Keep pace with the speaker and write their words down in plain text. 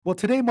Well,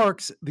 today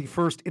marks the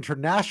first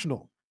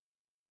international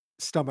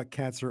Stomach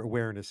Cancer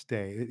Awareness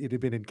Day. It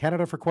had been in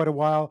Canada for quite a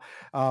while,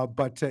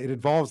 but it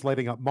involves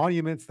lighting up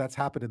monuments. That's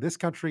happened in this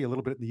country, a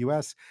little bit in the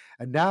US.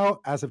 And now,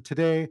 as of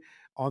today,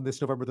 on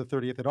this November the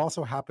 30th, it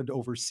also happened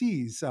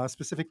overseas,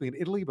 specifically in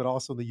Italy, but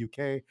also in the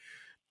UK.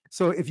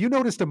 So if you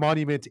noticed a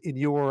monument in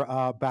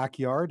your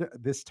backyard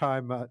this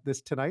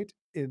tonight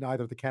in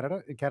either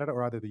in Canada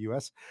or either the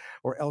US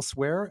or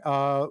elsewhere,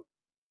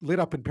 lit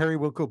up in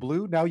periwinkle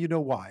blue, now you know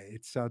why.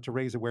 It's to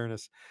raise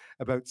awareness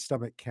about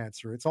stomach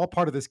cancer. It's all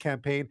part of this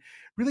campaign,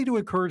 really to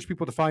encourage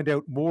people to find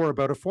out more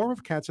about a form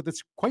of cancer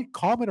that's quite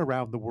common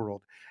around the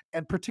world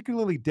and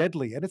particularly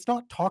deadly. And it's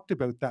not talked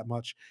about that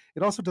much.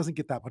 It also doesn't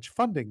get that much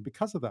funding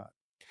because of that.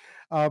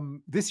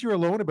 This year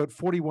alone, about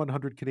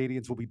 4,100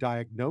 Canadians will be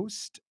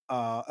diagnosed.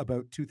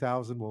 About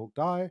 2,000 will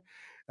die,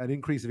 an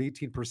increase of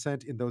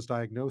 18% in those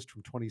diagnosed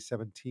from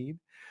 2017.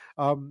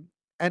 Um,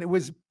 and it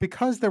was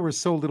because there was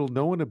so little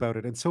known about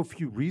it and so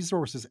few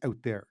resources out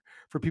there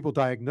for people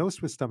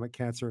diagnosed with stomach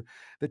cancer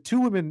that two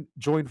women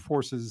joined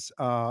forces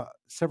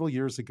several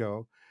years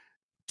ago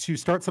to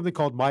start something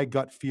called My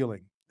Gut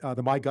Feeling.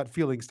 The My Gut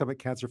Feeling Stomach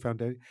Cancer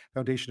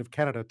Foundation of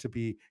Canada to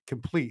be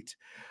complete.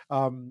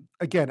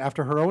 Again,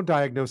 after her own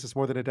diagnosis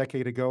more than a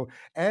decade ago,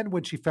 and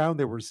when she found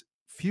there was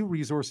few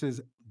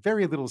resources,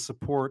 very little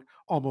support,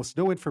 almost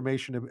no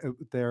information out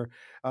there,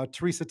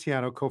 Teresa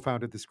Tiano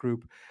co-founded this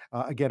group.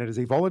 Again, it is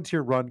a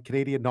volunteer-run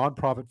Canadian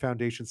nonprofit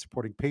foundation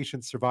supporting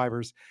patients,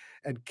 survivors,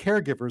 and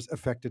caregivers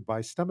affected by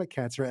stomach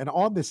cancer. And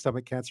on this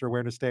Stomach Cancer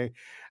Awareness Day,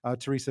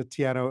 Teresa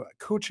Tiano,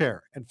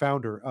 co-founder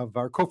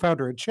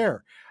and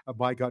chair of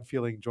My Gut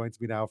Feeling, joins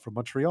me now from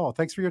Montreal.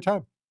 Thanks for your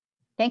time.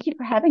 Thank you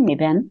for having me,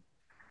 Ben.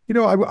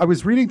 I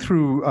was reading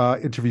through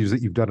interviews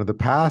that you've done in the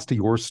past,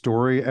 your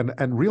story,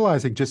 and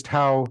realizing just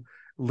how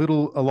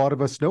little a lot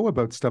of us know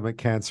about stomach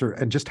cancer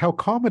and just how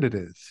common it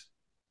is.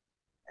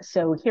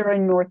 So here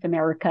in North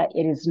America,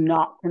 it is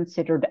not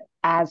considered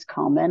as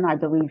common. I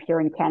believe here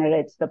in Canada,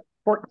 it's the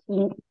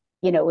 14th,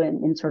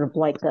 in sort of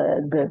like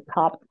the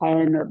top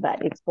 10, or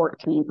but it's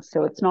 14th.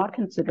 So it's not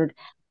considered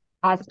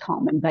as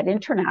common, but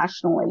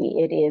internationally,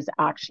 it is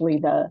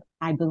actually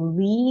I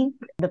believe,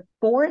 the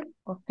fourth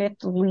or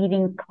fifth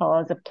leading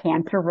cause of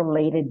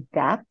cancer-related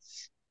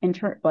deaths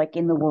like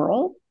in the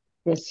world.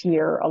 This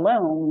year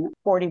alone,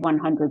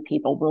 4,100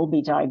 people will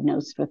be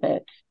diagnosed with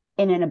it,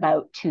 and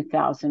about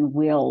 2,000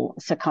 will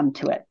succumb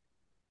to it.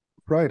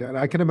 Right. And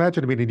I can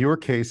imagine, I mean, in your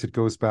case, it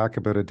goes back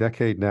about a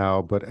decade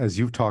now, but as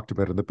you've talked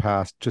about in the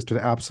past, just an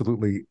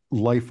absolutely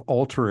life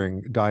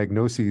altering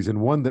diagnosis, and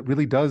one that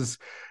really does,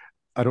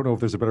 I don't know if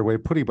there's a better way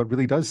of putting it, but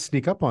really does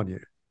sneak up on you.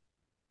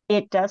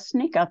 It does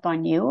sneak up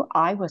on you.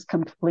 I was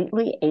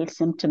completely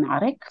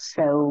asymptomatic.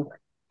 So,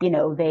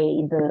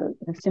 the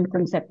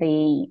symptoms that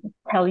they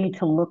tell you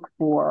to look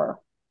for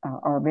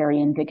are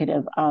very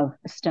indicative of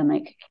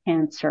stomach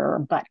cancer,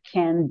 but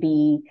can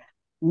be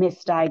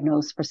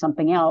misdiagnosed for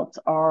something else,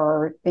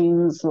 are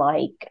things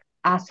like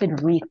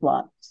acid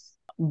reflux,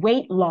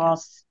 weight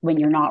loss when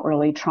you're not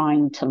really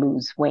trying to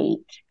lose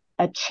weight,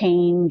 a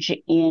change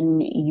in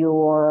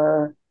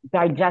your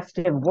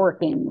digestive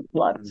working,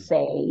 let's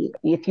say,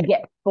 if you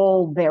get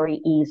full very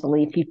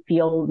easily, if you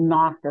feel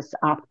nauseous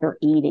after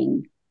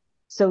eating.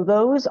 So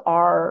those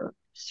are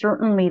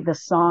certainly the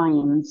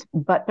signs,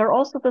 but they're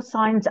also the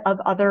signs of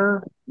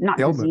other, not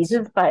Ailments.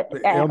 diseases, but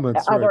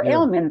Ailments, right? other Yeah.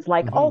 ailments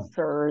like Hmm.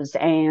 ulcers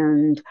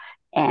and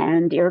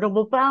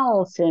irritable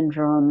bowel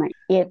syndrome.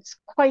 It's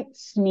quite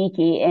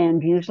sneaky,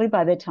 and usually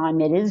by the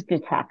time it is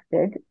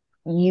detected,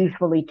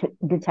 usually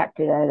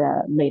detected at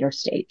a later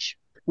stage,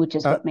 which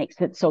is Uh, what makes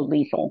it so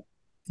lethal.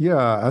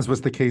 yeah, as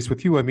was the case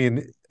with you. I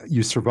mean,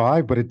 you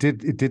survived, but it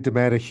did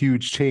demand a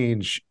huge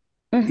change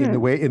in the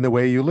Hmm.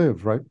 way you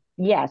live, right?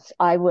 Yes,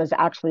 I was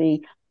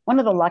actually one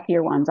of the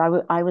luckier ones.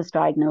 I was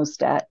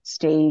diagnosed at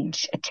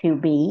stage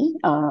 2B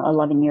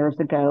 11 years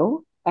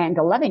ago. And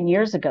 11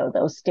 years ago,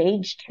 though,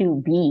 stage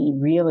 2B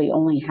really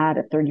only had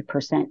a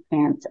 30%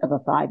 chance of a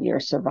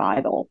 5-year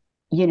survival.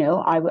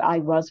 I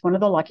was one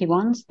of the lucky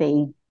ones.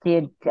 They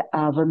did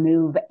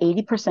remove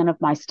 80%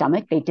 of my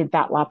stomach. They did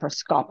that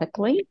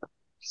laparoscopically.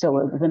 So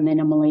it was a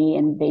minimally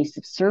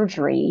invasive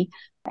surgery.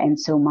 And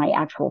so my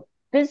actual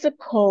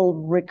physical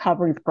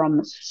recovery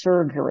from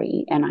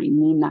surgery, and I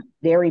mean that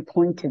very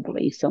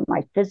pointedly. So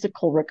my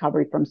physical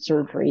recovery from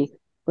surgery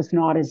was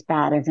not as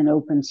bad as an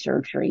open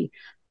surgery.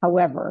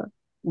 However,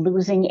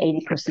 losing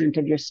 80%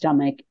 of your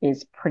stomach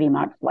is pretty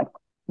much like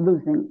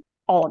losing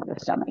all of your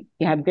stomach.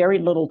 You have very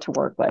little to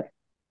work with.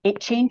 It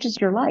changes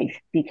your life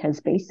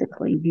because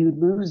basically you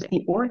lose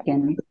the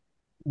organ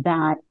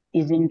that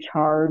is in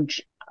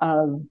charge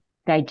of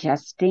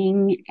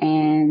digesting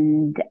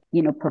and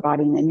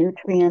providing the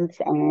nutrients,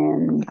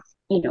 and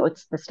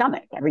it's the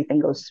stomach. Everything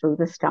goes through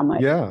the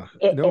stomach. Yeah.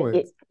 No,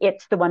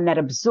 It's the one that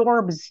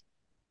absorbs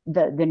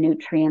the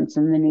nutrients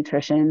and the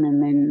nutrition,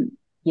 and then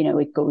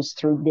it goes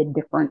through the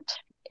different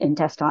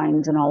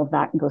intestines and all of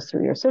that and goes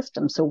through your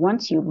system. So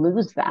once you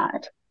lose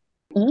that,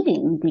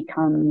 eating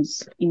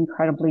becomes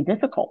incredibly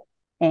difficult.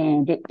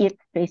 And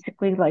it's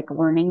basically like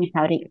learning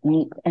how to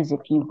eat as if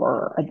you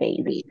were a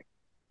baby.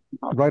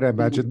 Right. I And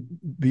imagine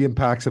the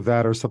impacts of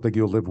that are something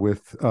you'll live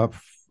with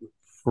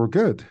for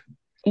good.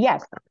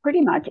 yes,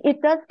 pretty much.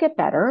 It does get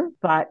better,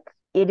 but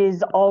it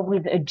is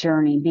always a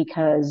journey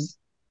because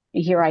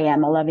here I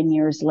am 11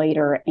 years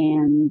later,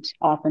 and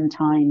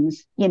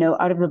oftentimes,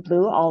 out of the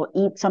blue, I'll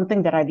eat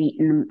something that I've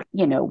eaten,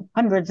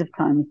 hundreds of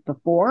times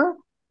before,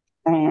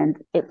 and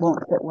it won't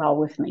sit well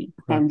with me.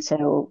 Right. And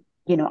so,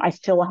 I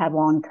still have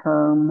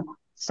long-term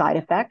side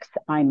effects.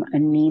 I'm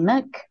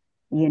anemic,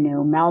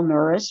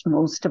 malnourished.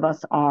 Most of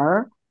us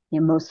are.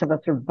 Most of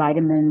us are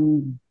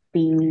vitamin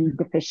B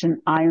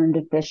deficient, iron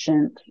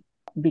deficient,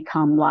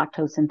 become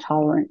lactose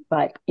intolerant.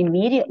 But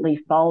immediately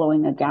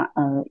following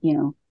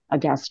a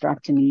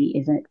gastrectomy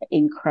is an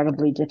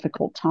incredibly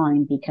difficult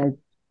time because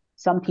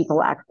some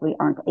people actually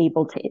aren't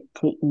able to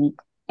eat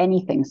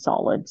anything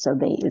solid. So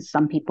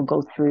some people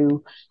go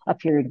through a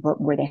period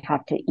where they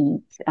have to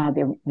eat.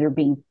 They're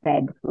being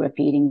fed through a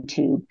feeding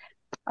tube,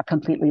 a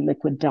completely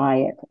liquid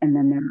diet, and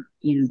then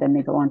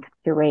they go on to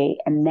puree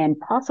and then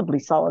possibly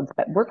solids.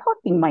 But we're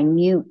talking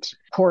minute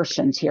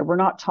portions here. We're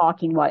not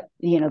talking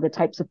the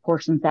types of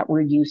portions that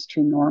we're used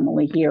to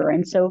normally here.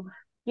 And so,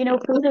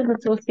 food is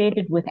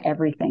associated with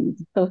everything.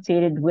 It's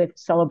associated with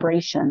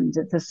celebrations.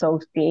 It's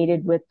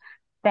associated with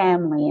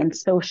family and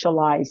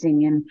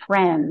socializing and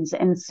friends.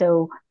 And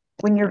so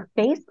when you're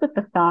faced with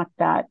the fact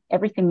that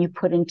everything you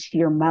put into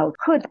your mouth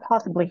could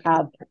possibly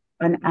have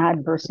an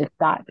adverse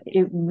effect,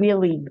 it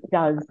really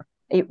does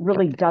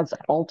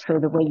alter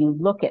the way you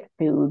look at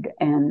food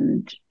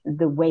and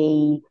the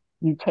way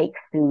you take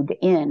food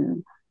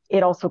in.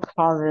 It also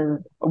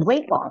causes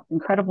weight loss,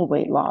 incredible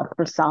weight loss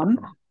for some.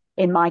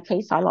 In my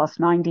case, I lost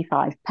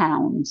 95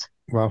 pounds,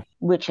 Wow.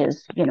 which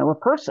is, a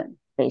person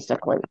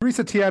basically.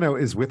 Teresa Tiano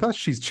is with us.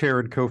 She's chair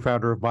and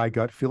co-founder of My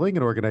Gut Feeling,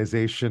 an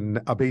organization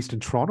based in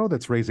Toronto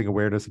that's raising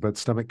awareness about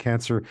stomach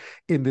cancer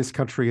in this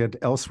country and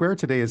elsewhere.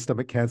 Today is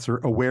Stomach Cancer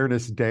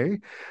Awareness Day.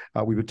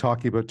 We've been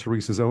talking about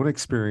Teresa's own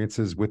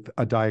experiences with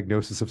a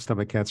diagnosis of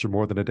stomach cancer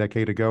more than a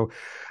decade ago.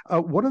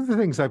 One of the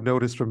things I've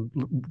noticed from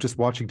just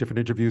watching different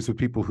interviews with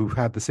people who've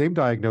had the same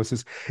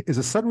diagnosis is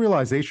a sudden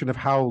realization of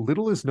how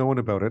little is known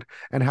about it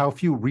and how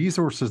few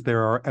resources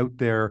there are out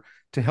there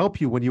to help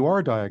you when you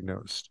are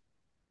diagnosed.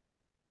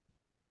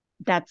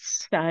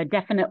 That's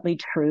definitely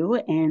true.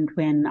 And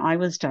when I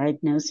was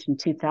diagnosed in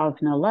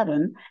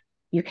 2011,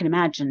 you can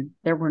imagine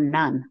there were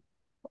none,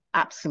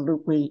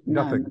 absolutely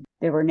none. Nothing.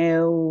 There were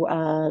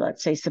no,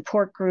 let's say,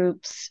 support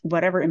groups.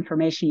 Whatever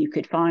information you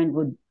could find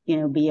would,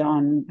 be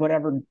on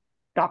whatever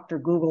Dr.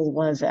 Google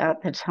was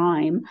at the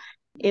time.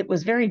 It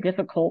was very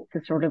difficult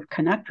to sort of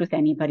connect with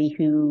anybody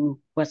who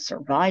was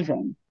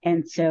surviving.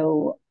 And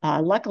so,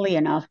 luckily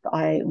enough,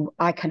 I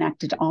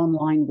connected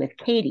online with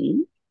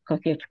Katie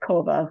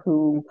Kotyachkova,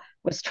 who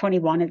was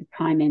 21 at the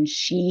time, and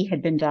she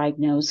had been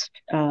diagnosed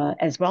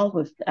as well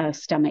with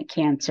stomach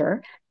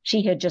cancer.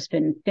 She had just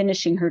been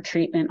finishing her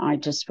treatment. I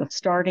just was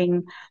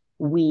starting.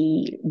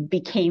 We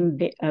became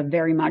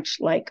very much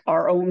like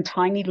our own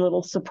tiny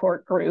little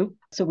support group.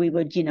 So we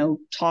would,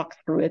 talk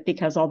through it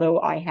because although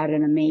I had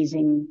an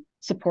amazing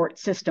support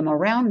system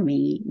around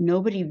me,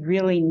 nobody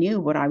really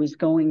knew what I was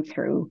going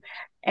through.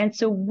 And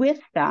so with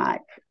that,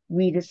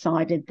 we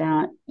decided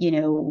that,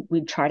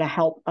 we'd try to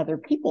help other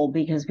people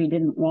because we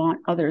didn't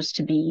want others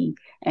to be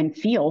and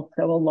feel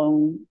so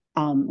alone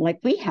like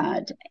we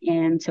had.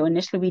 And so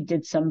initially we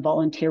did some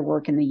volunteer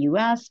work in the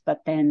US, but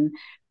then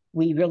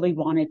we really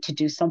wanted to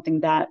do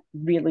something that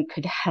really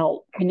could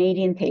help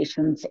Canadian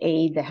patients.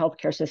 The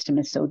healthcare system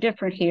is so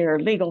different here,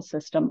 legal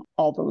system,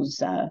 all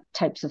those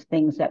types of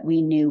things that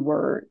we knew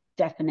were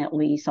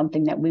definitely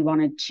something that we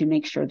wanted to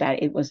make sure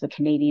that it was the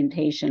Canadian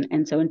patient.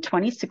 And so in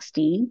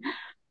 2016,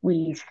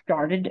 we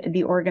started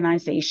the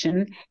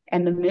organization,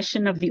 and the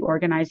mission of the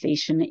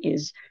organization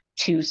is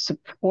to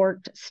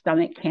support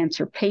stomach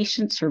cancer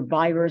patients,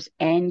 survivors,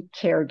 and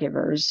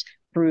caregivers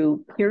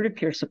through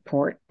peer-to-peer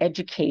support,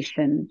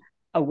 education,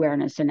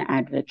 awareness, and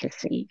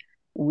advocacy.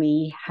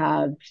 We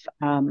have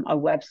a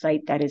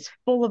website that is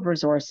full of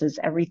resources,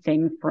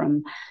 everything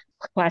from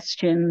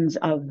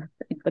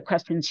the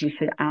questions you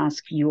should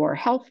ask your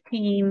health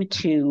team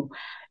to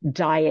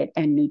diet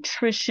and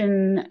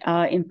nutrition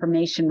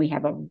information. We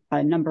have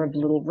a number of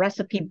little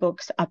recipe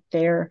books up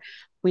there.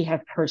 We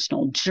have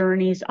personal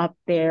journeys up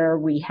there.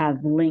 We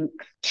have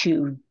links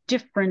to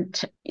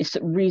different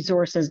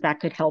resources that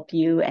could help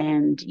you.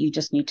 And you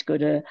just need to go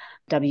to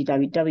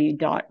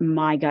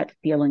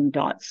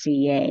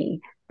www.mygutfeeling.ca.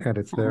 And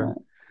it's there.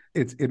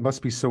 It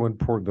must be so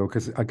important though,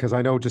 because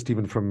I know just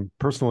even from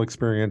personal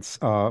experience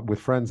with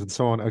friends and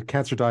so on, a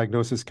cancer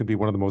diagnosis can be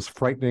one of the most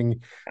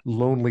frightening,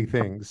 lonely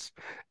things,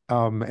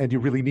 and you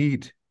really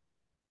need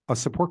a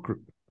support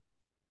group.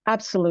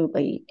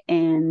 Absolutely.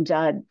 And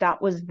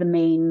that was the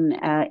main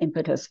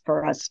impetus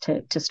for us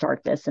to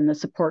start this. And the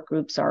support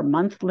groups are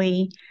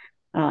monthly,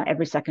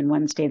 every second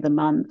Wednesday of the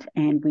month.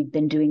 And we've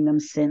been doing them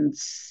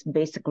since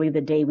basically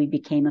the day we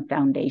became a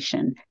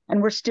foundation.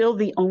 And we're still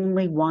the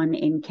only one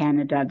in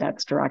Canada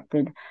that's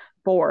directed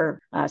for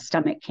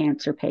stomach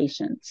cancer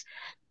patients.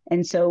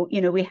 And so,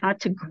 we had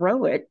to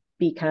grow it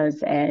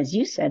because, as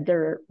you said,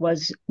 there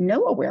was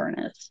no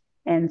awareness.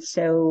 And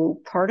so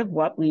part of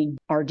what we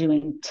are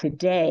doing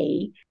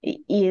today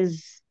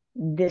is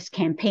this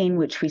campaign,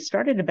 which we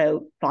started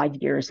about 5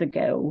 years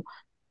ago,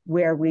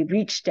 where we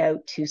reached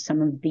out to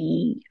some of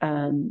the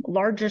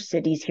larger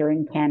cities here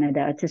in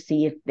Canada to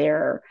see if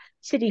their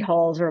city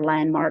halls or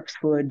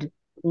landmarks would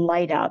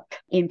light up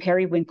in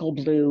periwinkle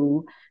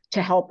blue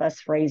to help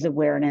us raise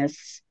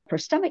awareness for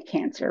stomach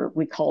cancer.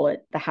 We call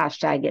it, the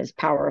hashtag is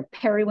Power of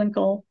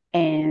Periwinkle.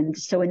 And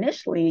so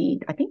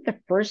initially, I think the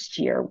first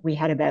year we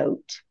had about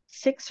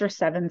 6 or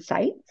 7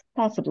 sites,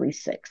 possibly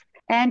 6.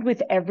 And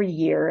with every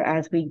year,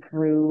 as we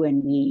grew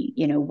and we,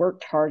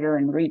 worked harder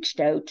and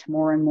reached out to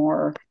more and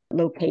more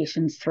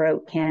locations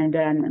throughout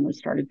Canada, and then we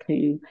started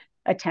to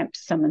attempt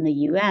some in the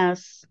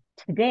US.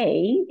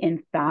 Today,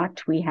 in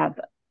fact, we have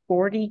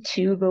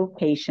 42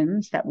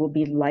 locations that will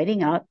be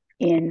lighting up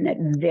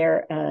in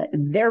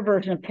their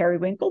version of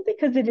periwinkle,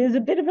 because it is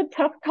a bit of a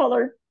tough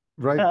color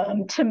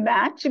Right. to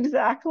match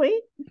exactly.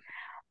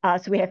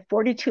 So we have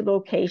 42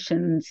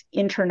 locations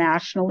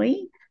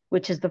internationally,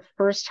 which is the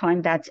first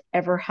time that's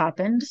ever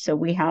happened. So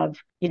we have,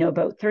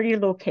 about 30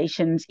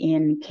 locations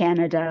in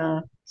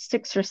Canada,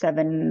 6 or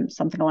 7,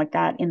 something like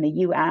that, in the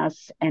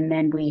US. And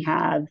then we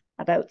have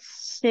about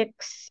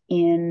 6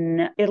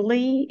 in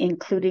Italy,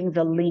 including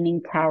the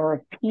Leaning Tower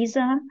of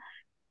Pisa,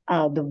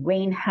 the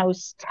Wayne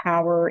House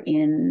Tower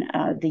in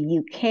the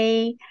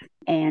UK,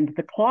 and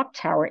the Clock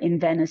Tower in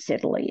Venice,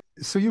 Italy.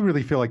 So you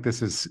really feel like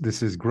this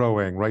is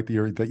growing, right?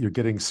 That you're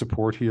getting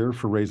support here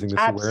for raising this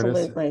awareness,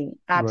 Absolutely, right?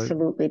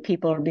 absolutely.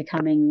 People are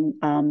becoming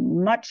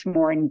much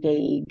more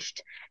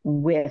engaged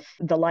with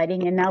the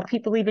lighting, and now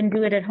people even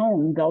do it at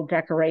home. They'll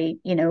decorate,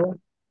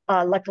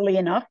 luckily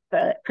enough,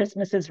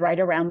 Christmas is right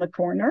around the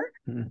corner.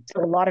 Mhm.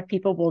 So a lot of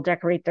people will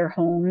decorate their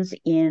homes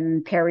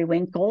in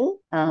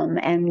periwinkle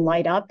and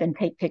light up and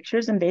take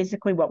pictures. And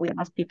basically what we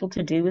ask people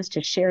to do is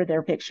to share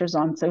their pictures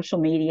on social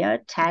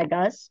media, tag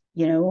us,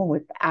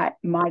 with at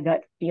my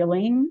gut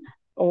feeling,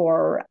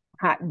 or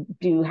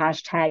do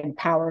hashtag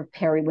Power of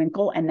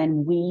Periwinkle, and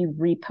then we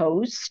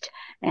repost,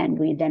 and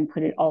we then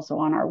put it also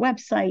on our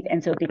website.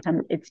 And so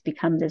it's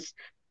become this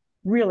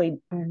really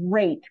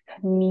great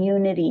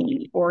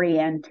community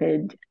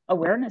oriented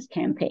awareness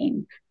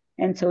campaign.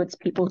 And so it's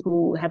people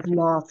who have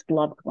lost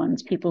loved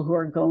ones, people who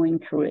are going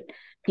through it,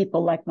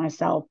 people like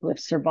myself who have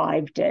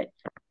survived it.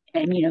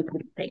 And, they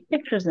take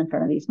pictures in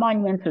front of these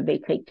monuments, or they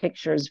take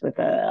pictures with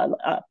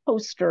a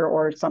poster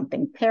or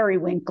something,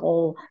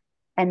 periwinkle,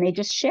 and they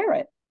just share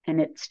it. And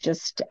it's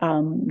just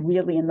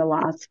really, in the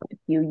last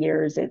few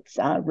years, it's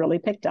really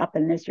picked up.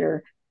 And this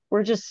year,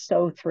 we're just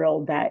so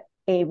thrilled that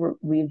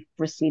we've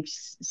received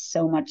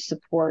so much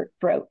support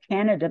throughout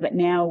Canada, but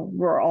now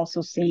we're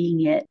also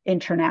seeing it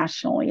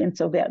internationally. And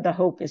so the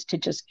hope is to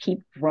just keep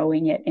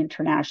growing it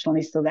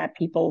internationally so that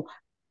people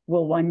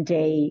will one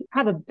day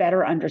have a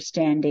better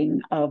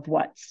understanding of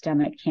what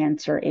stomach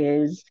cancer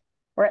is,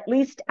 or at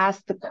least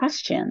ask the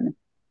question.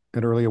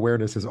 And early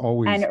awareness is And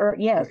always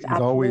yes, is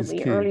always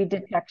absolutely. key. Early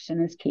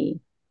detection is key.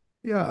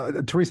 Yeah,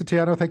 Teresa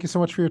Tiano, thank you so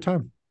much for your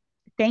time.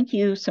 Thank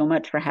you so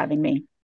much for having me.